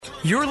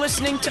You're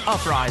listening to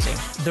Uprising,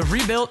 the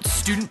Rebuilt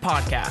Student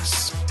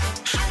Podcast.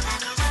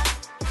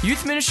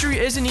 Youth ministry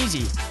isn't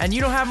easy, and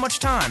you don't have much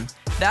time.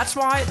 That's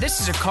why this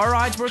is a car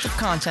ride's worth of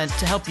content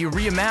to help you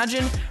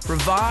reimagine,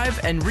 revive,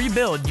 and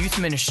rebuild youth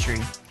ministry.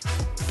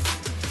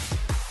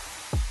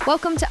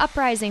 Welcome to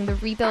Uprising, the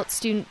Rebuilt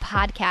Student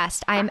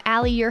Podcast. I am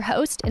Allie, your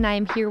host, and I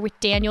am here with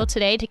Daniel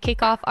today to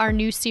kick off our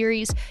new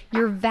series,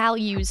 Your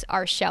Values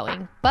Are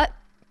Showing. But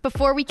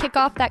before we kick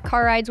off that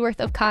car ride's worth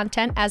of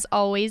content, as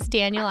always,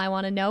 Daniel, I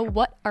want to know,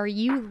 what are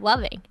you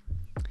loving?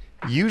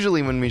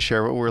 Usually when we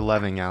share what we're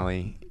loving,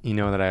 Allie, you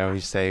know that I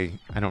always say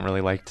I don't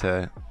really like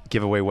to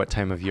give away what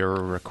time of year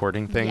we're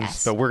recording things,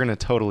 Yes. but we're going to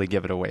totally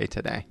give it away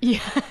today.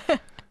 Yeah.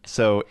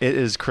 So it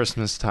is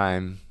Christmas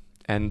time,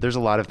 and there's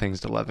a lot of things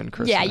to love in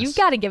Christmas. Yeah, you've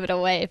got to give it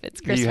away if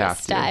it's Christmas You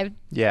have to. time.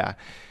 Yeah.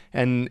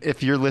 And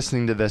if you're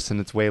listening to this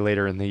and it's way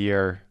later in the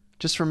year,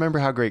 just remember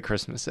how great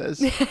Christmas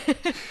is.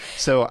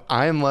 So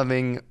I am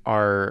loving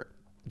our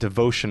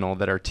devotional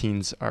that our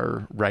teens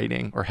are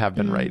writing or have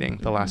been writing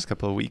the last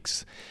couple of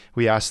weeks.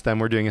 We asked them,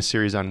 we're doing a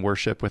series on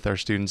worship with our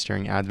students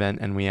during Advent,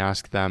 and we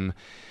asked them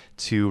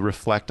to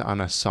reflect on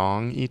a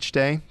song each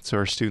day. So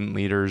our student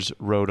leaders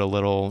wrote a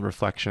little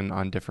reflection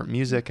on different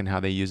music and how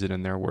they use it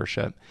in their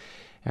worship.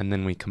 And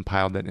then we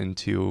compiled it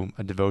into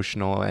a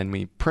devotional and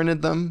we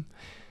printed them.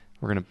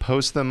 We're going to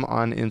post them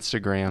on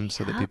Instagram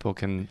so that people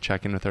can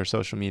check in with our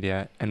social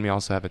media. And we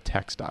also have a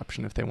text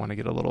option if they want to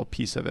get a little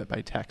piece of it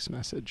by text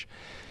message.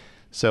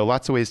 So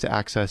lots of ways to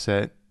access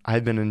it.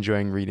 I've been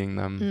enjoying reading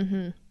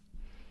them.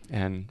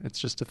 And it's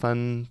just a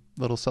fun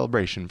little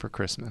celebration for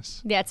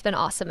Christmas. Yeah, it's been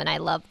awesome. And I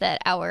love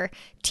that our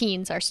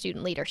teens, our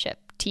student leadership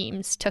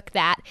teams, took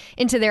that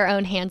into their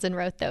own hands and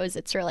wrote those.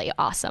 It's really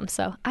awesome.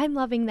 So I'm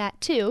loving that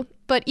too.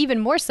 But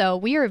even more so,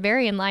 we are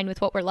very in line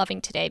with what we're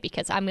loving today,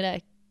 because I'm going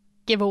to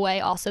give away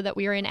also that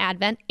we are in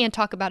Advent and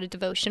talk about a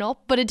devotional,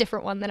 but a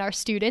different one than our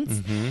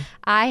students.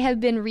 I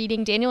have been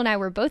reading, Daniel and I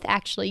were both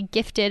actually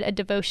gifted a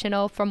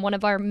devotional from one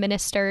of our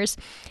ministers,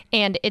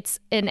 and it's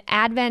an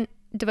Advent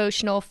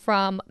devotional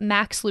from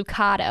Max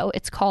Lucado.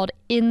 It's called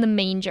In the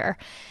Manger.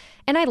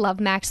 And I love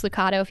Max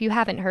Lucado. If you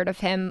haven't heard of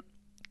him,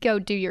 go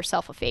do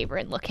yourself a favor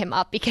and look him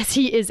up, because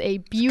he is a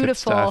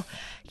beautiful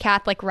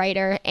Catholic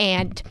writer.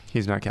 And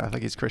he's not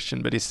Catholic, he's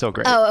Christian, but he's still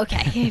great. Oh,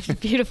 okay. He's a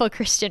beautiful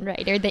Christian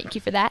writer. Thank you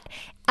for that.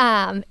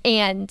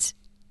 And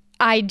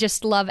I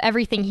just love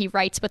everything he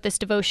writes, but this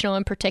devotional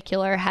in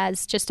particular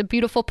has just a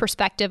beautiful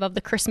perspective of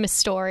the Christmas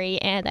story,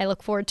 and I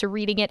look forward to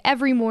reading it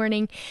every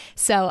morning.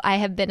 So I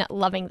have been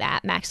loving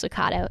that Max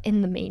Lucado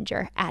In the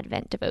Manger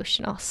Advent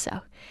devotional.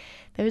 So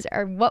those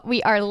are what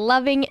we are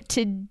loving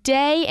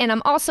today. And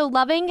I'm also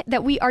loving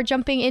that we are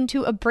jumping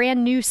into a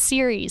brand new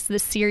series.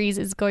 This series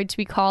is going to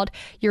be called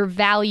Your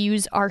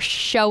Values Are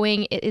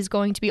Showing. It is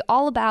going to be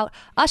all about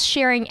us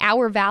sharing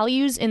our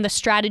values and the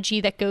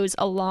strategy that goes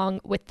along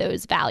with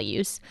those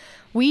values.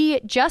 We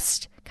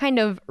just kind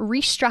of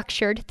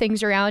restructured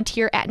things around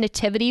here at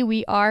Nativity.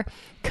 We are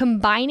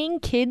combining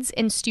kids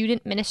and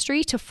student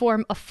ministry to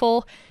form a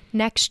full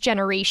next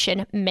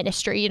generation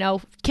ministry. You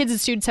know, kids and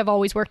students have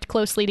always worked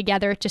closely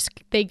together, just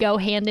they go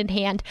hand in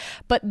hand.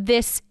 But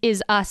this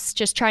is us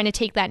just trying to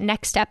take that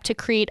next step to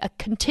create a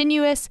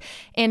continuous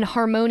and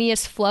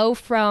harmonious flow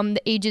from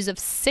the ages of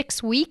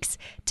 6 weeks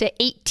to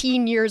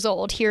 18 years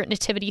old here at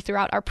Nativity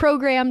throughout our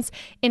programs,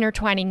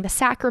 intertwining the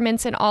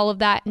sacraments and all of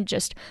that, and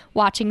just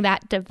watching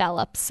that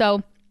develop.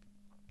 So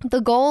the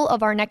goal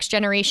of our next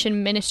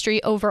generation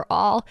ministry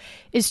overall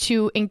is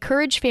to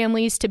encourage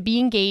families to be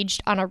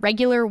engaged on a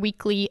regular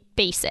weekly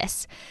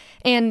basis.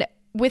 And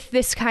with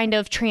this kind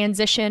of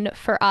transition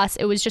for us,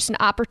 it was just an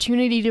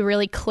opportunity to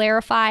really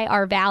clarify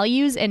our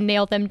values and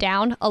nail them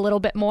down a little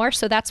bit more.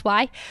 So that's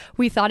why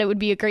we thought it would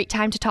be a great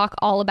time to talk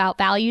all about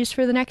values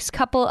for the next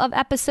couple of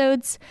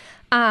episodes.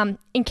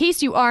 In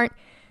case you aren't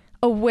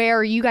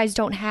aware, you guys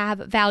don't have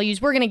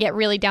values, we're going to get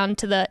really down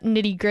to the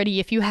nitty gritty.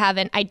 If you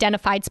haven't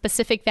identified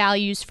specific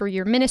values for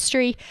your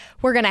ministry,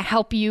 we're going to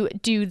help you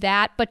do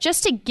that. But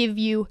just to give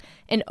you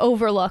an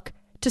overlook,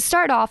 to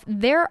start off,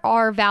 there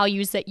are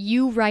values that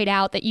you write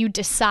out, that you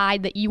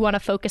decide that you want to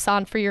focus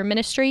on for your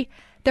ministry.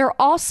 There are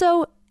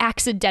also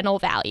accidental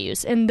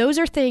values, and those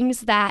are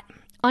things that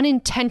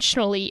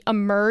unintentionally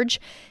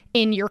emerge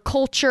in your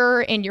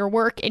culture, in your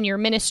work, in your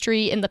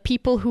ministry, in the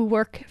people who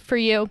work for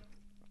you.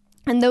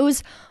 And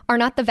those are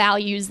not the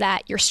values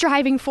that you're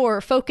striving for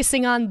or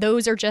focusing on.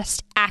 Those are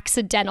just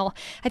accidental.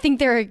 I think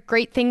they're a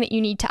great thing that you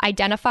need to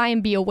identify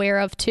and be aware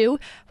of too.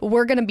 But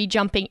we're going to be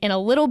jumping in a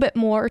little bit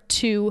more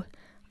to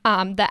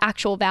the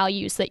actual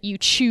values that you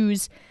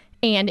choose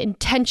and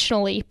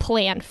intentionally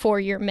plan for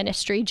your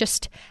ministry.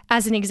 Just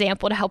as an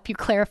example to help you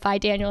clarify,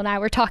 Daniel and I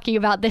were talking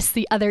about this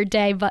the other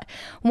day, but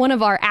one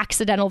of our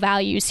accidental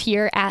values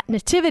here at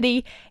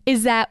Nativity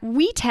is that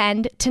we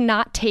tend to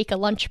not take a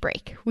lunch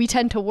break. We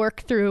tend to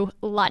work through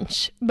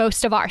lunch,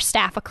 most of our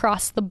staff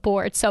across the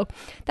board. So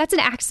that's an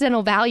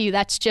accidental value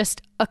that's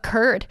just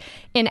occurred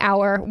in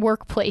our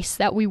workplace,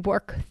 that we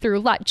work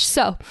through lunch.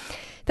 So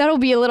that'll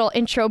be a little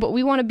intro, but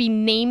we want to be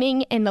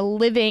naming and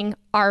living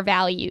our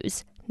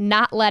values,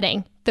 not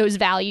letting those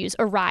values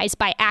arise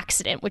by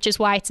accident, which is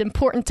why it's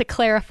important to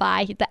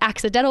clarify the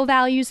accidental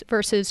values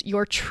versus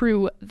your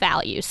true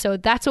values. So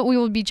that's what we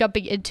will be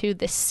jumping into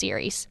this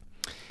series.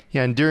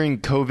 Yeah, and during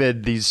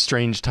COVID, these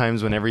strange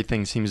times when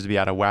everything seems to be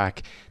out of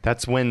whack,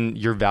 that's when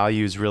your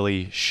values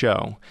really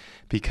show,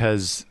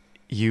 because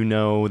you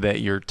know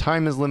that your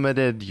time is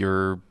limited,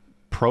 your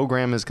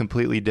program is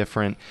completely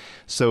different.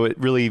 So it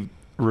really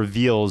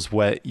reveals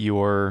what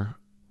your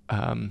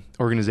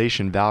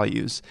organization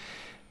values.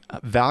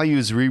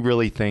 Values, we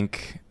really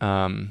think,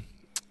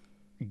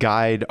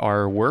 guide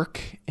our work,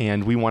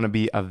 and we want to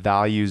be a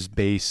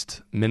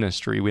values-based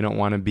ministry. We don't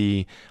want to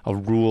be a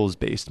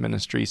rules-based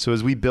ministry. So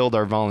as we build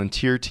our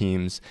volunteer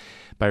teams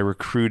by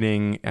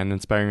recruiting and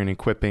inspiring and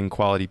equipping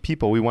quality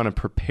people, we want to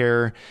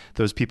prepare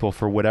those people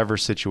for whatever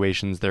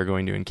situations they're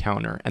going to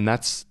encounter. And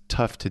that's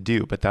tough to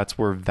do, but that's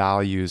where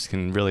values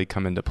can really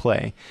come into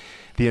play.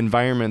 The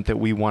environment that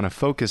we want to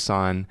focus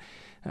on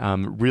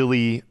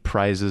really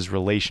prizes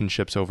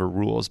relationships over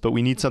rules, but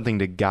we need something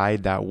to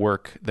guide that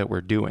work that we're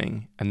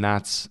doing, and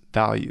that's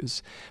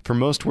values. For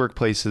most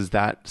workplaces,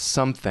 that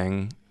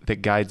something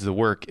that guides the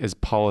work is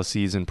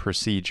policies and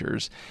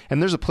procedures,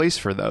 and there's a place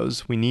for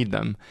those. We need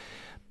them,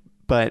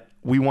 but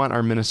we want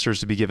our ministers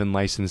to be given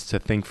license to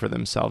think for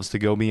themselves, to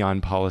go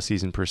beyond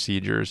policies and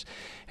procedures,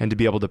 and to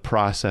be able to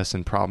process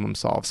and problem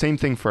solve. Same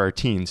thing for our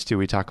teens, too.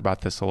 We talk about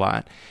this a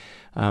lot.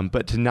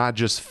 But to not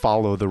just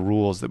follow the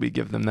rules that we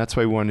give them. That's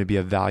why we want to be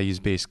a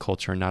values-based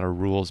culture, not a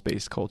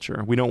rules-based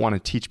culture. We don't want to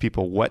teach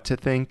people what to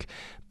think,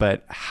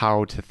 but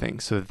how to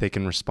think so that they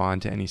can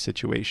respond to any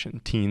situation,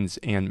 teens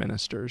and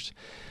ministers.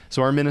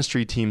 So our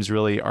ministry teams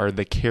really are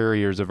the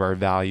carriers of our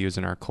values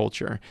and our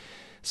culture.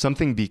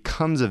 Something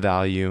becomes a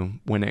value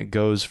when it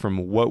goes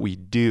from what we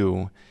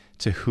do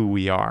to who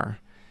we are,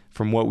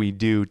 from what we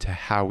do to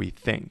how we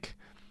think.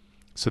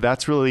 So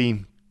that's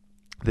really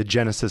the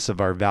genesis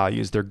of our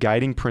values. They're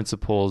guiding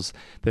principles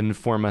that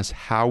inform us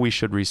how we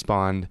should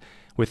respond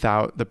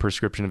without the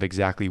prescription of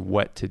exactly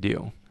what to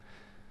do.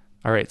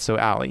 All right, so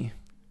Allie.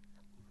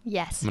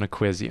 Yes. I'm going to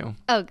quiz you.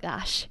 Oh,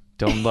 gosh.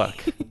 Don't look,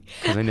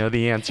 because I know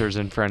the answer's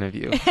in front of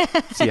you.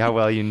 See how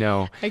well you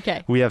know.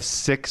 Okay. We have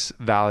 6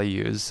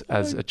 values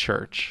as a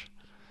church.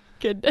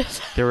 Goodness.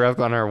 They're up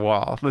on our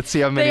wall. Let's see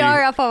how many. They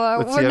are up on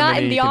our wall. We're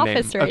not in the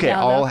office right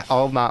now. Okay,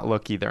 I'll not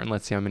look either, and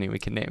let's see how many we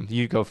can name.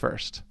 You go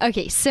first.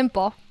 Okay,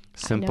 simple.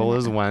 Simple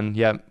is one.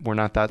 Yep, we're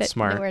not that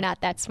smart. No, we're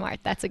not that smart.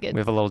 That's a good. We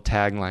have a little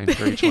tagline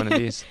for each one of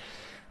these.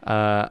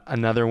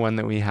 Another one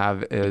that we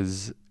have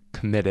is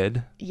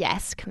committed.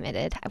 Yes,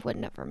 committed. I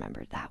wouldn't have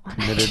remembered that one.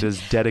 Committed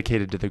is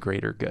dedicated to the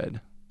greater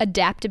good.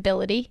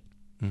 Adaptability.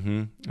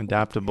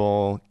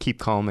 Adaptable. Keep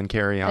calm and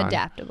carry on.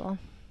 Adaptable.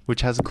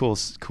 Which has a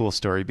cool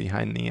story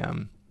behind the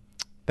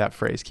that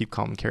phrase. Keep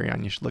calm and carry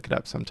on. You should look it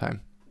up sometime.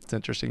 It's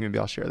interesting. Maybe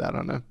I'll share that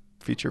on a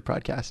future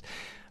podcast.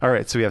 All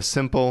right, so we have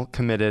simple,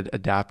 committed,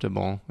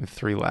 adaptable. We have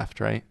 3 left,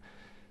 right?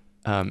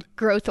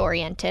 Growth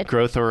oriented.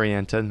 Growth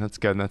oriented. That's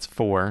good. That's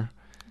 4.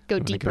 Go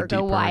deeper,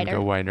 go wider.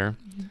 Go wider.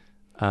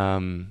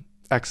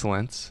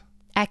 Excellence.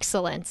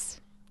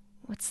 Excellence.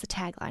 What's the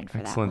tagline for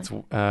that one? Excellence.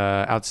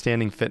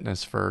 Outstanding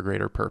fitness for a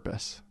greater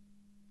purpose.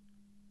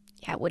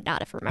 Yeah, I would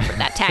not have remembered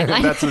that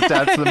tagline.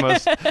 that's the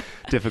most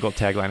difficult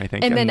tagline, I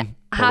think. And then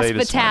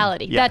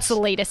hospitality. Yes. That's the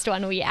latest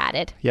one we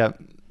added.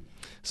 Yep.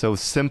 So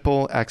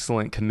simple,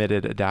 excellent,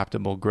 committed,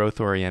 adaptable,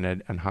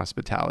 growth-oriented, and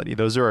hospitality.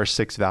 Those are our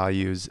 6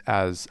 values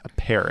as a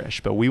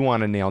parish, but we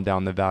want to nail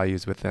down the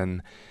values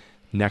within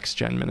Next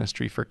Gen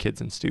Ministry for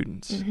kids and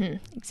students.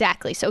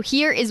 Exactly. So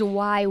here is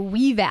why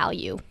we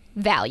value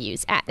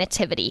values at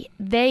Nativity.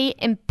 They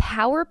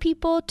empower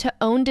people to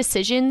own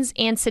decisions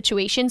and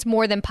situations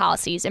more than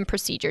policies and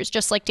procedures.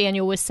 Just like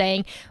Daniel was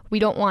saying, we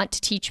don't want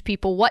to teach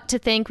people what to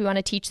think. We want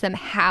to teach them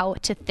how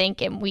to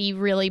think. And we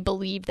really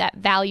believe that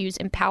values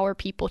empower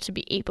people to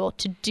be able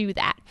to do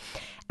that.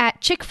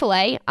 At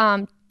Chick-fil-A,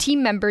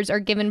 team members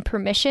are given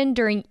permission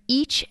during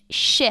each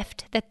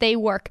shift that they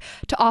work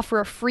to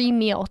offer a free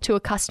meal to a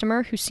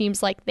customer who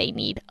seems like they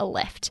need a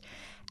lift.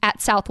 At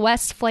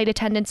Southwest, flight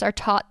attendants are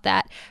taught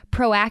that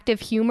proactive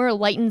humor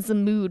lightens the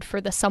mood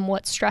for the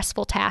somewhat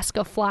stressful task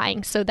of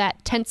flying, so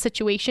that tense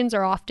situations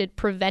are often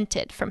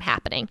prevented from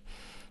happening.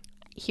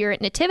 Here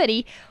at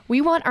Nativity, we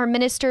want our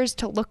ministers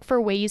to look for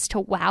ways to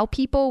wow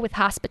people with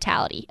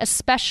hospitality,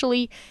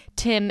 especially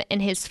Tim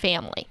and his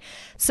family,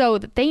 so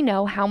that they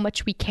know how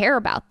much we care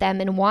about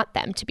them and want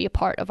them to be a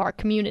part of our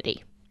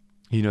community.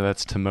 You know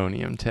that's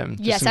Timonium, Tim.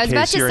 Yes, I was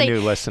about to say. You're a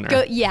new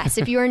listener. Yes,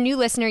 if you're a new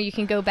listener, you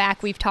can go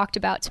back. We've talked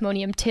about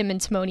Timonium Tim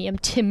and Timonium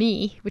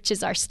Timmy, which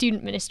is our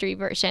student ministry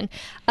version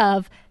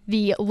of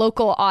the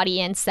local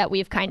audience that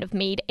we've kind of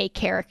made a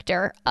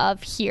character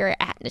of here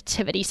at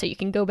Nativity. So you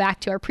can go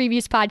back to our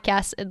previous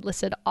podcast and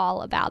listen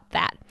all about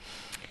that.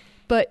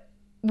 But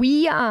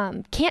we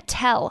can't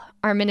tell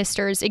our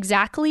ministers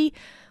exactly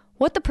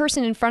what the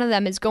person in front of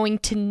them is going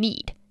to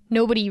need.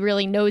 Nobody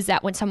really knows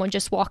that when someone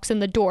just walks in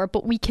the door,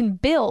 but we can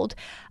build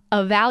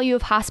a value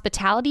of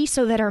hospitality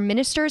so that our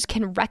ministers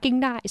can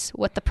recognize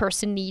what the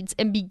person needs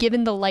and be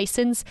given the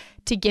license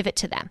to give it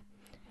to them.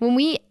 When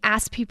we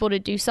ask people to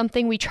do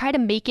something, we try to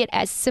make it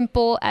as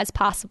simple as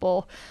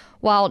possible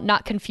while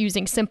not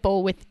confusing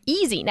simple with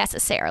easy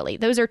necessarily.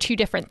 Those are two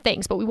different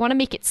things, but we want to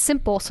make it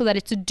simple so that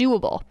it's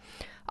doable.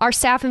 Our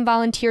staff and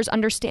volunteers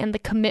understand the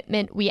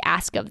commitment we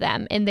ask of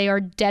them, and they are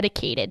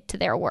dedicated to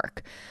their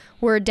work.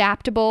 We're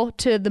adaptable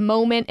to the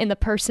moment and the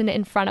person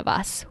in front of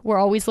us. We're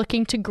always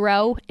looking to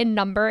grow in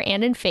number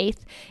and in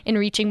faith, in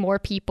reaching more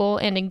people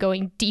and in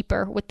going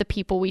deeper with the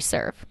people we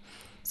serve.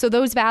 So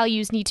those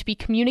values need to be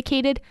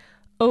communicated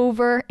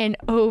over and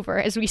over.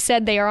 As we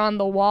said, they are on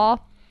the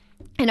wall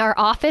in our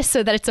office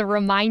so that it's a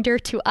reminder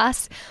to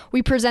us.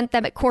 We present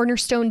them at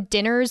Cornerstone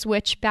dinners,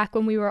 which back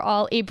when we were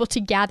all able to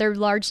gather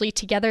largely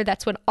together,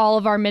 that's when all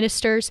of our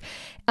ministers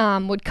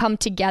would come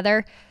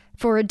together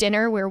for a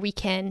dinner where we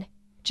can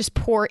just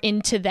pour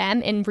into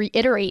them and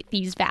reiterate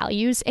these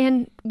values.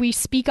 And we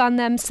speak on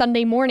them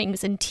Sunday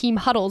mornings in team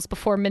huddles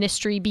before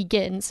ministry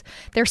begins.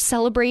 They're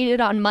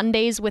celebrated on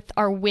Mondays with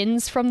our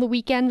wins from the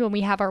weekend when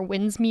we have our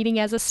wins meeting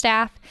as a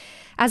staff.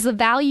 As the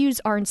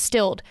values are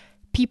instilled,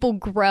 people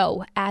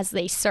grow as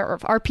they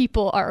serve. Our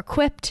people are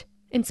equipped,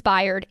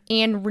 inspired,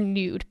 and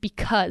renewed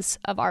because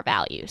of our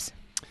values.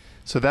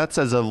 So that's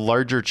as a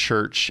larger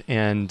church,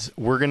 and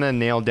we're going to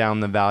nail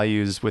down the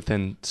values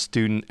within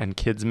student and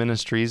kids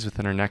ministries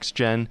within our Next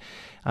Gen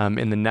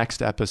in the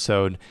next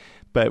episode.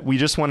 But we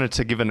just wanted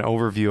to give an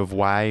overview of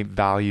why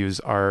values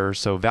are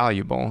so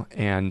valuable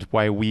and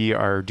why we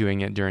are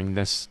doing it during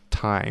this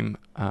time.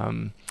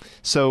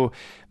 So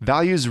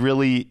values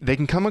really, they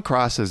can come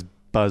across as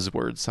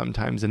buzzwords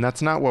sometimes, and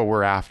that's not what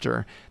we're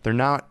after. They're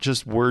not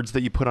just words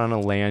that you put on a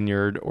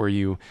lanyard or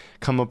you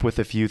come up with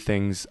a few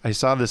things. I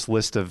saw this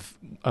list of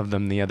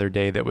them the other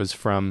day that was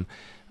from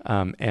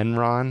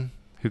Enron,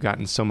 who got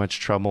in so much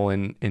trouble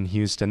in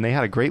Houston. They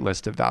had a great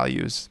list of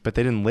values, but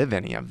they didn't live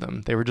any of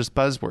them. They were just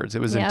buzzwords.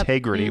 It was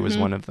integrity was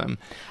one of them,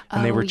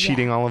 and they were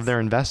cheating all of their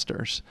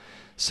investors.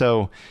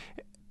 So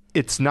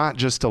it's not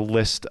just a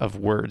list of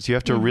words. You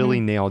have to really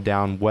nail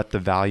down what the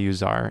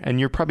values are. And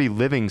you're probably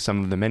living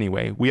some of them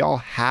anyway. We all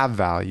have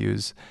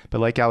values, but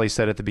like Ali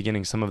said at the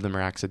beginning, some of them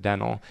are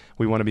accidental.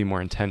 We want to be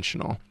more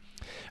intentional.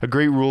 A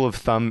great rule of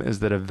thumb is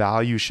that a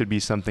value should be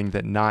something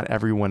that not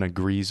everyone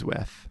agrees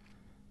with.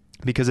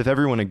 Because if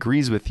everyone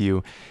agrees with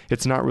you,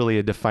 it's not really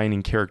a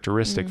defining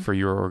characteristic for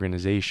your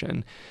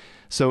organization.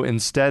 So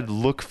instead,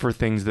 look for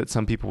things that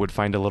some people would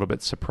find a little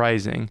bit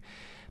surprising.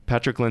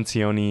 Patrick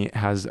Lencioni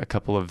has a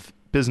couple of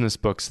business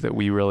books that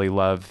we really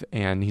love,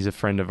 and he's a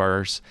friend of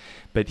ours,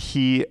 but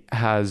he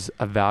has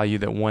a value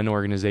that one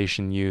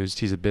organization used.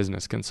 He's a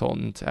business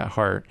consultant at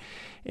heart,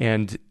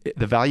 and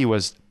the value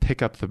was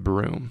pick up the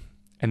broom.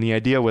 And the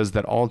idea was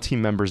that all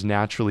team members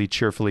naturally,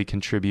 cheerfully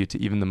contribute to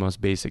even the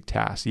most basic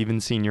tasks, even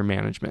senior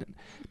management,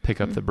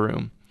 pick up the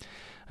broom.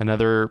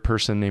 Another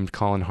person named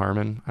Colin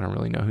Harmon, I don't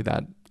really know who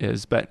that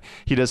is, but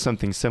he does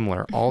something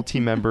similar. All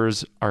team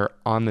members are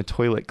on the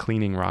toilet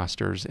cleaning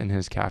rosters in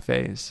his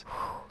cafes.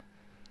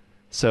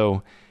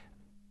 So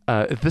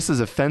if this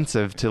is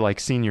offensive to like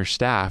senior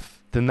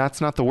staff, then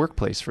that's not the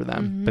workplace for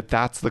them, but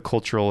that's the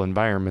cultural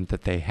environment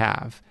that they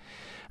have.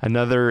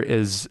 Another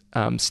is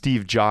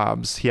Steve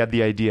Jobs. He had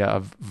the idea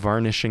of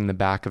varnishing the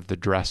back of the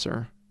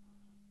dresser.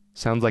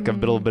 Sounds like a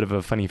little bit of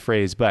a funny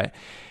phrase, but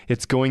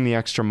it's going the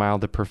extra mile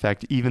to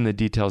perfect even the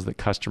details that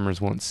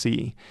customers won't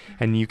see.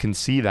 And you can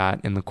see that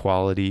in the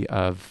quality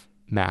of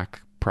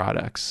Mac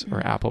products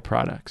or Apple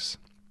products.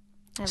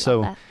 I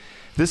love that.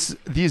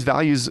 These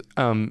values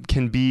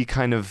can be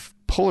kind of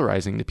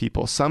polarizing to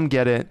people. Some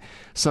get it.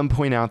 Some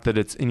point out that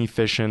it's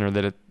inefficient, or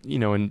that it,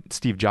 in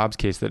Steve Jobs'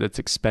 case, that it's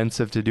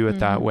expensive to do it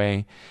that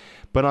way.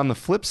 But on the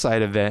flip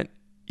side of it,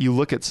 you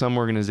look at some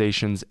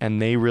organizations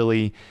and they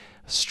really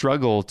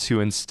struggle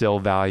to instill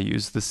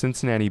values. The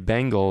Cincinnati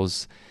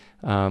Bengals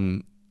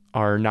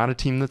are not a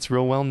team that's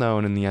real well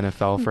known in the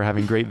NFL for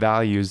having great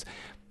values,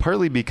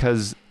 partly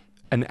because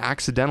an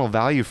accidental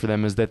value for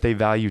them is that they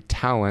value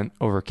talent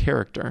over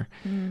character.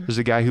 There's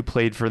a guy who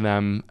played for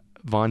them,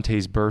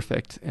 Vontaze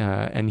Burfict,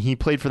 and he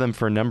played for them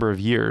for a number of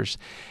years,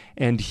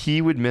 and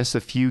he would miss a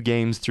few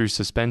games through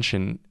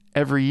suspension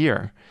every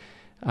year.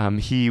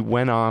 He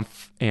went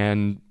off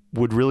and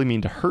would really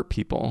mean to hurt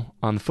people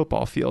on the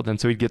football field, and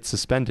so he'd get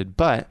suspended.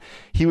 But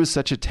he was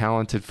such a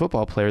talented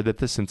football player that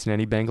the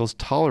Cincinnati Bengals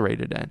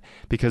tolerated it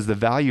because the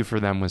value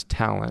for them was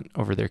talent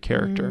over their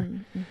character.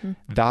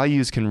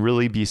 Values can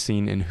really be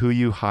seen in who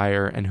you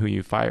hire and who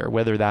you fire,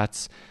 whether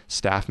that's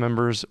staff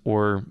members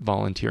or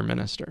volunteer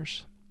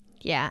ministers.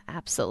 Yeah,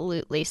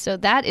 absolutely. So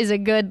that is a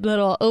good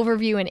little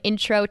overview and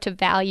intro to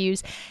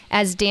values.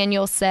 As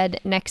Daniel said,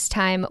 next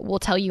time we'll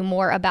tell you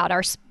more about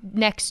our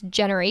next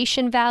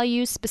generation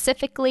values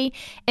specifically,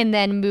 and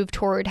then move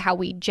toward how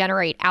we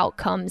generate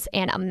outcomes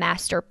and a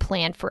master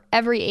plan for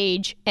every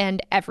age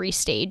and every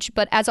stage.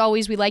 But as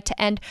always, we like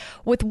to end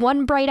with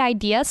one bright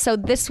idea. So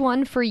this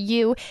one for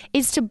you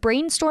is to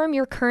brainstorm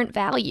your current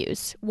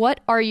values. What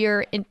are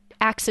your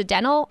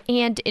accidental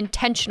and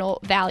intentional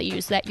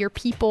values that your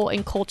people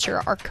and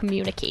culture are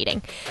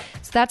communicating.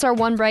 So that's our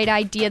one bright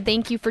idea.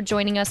 Thank you for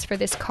joining us for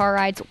this car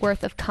ride's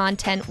worth of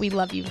content. We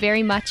love you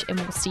very much, and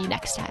we'll see you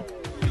next time.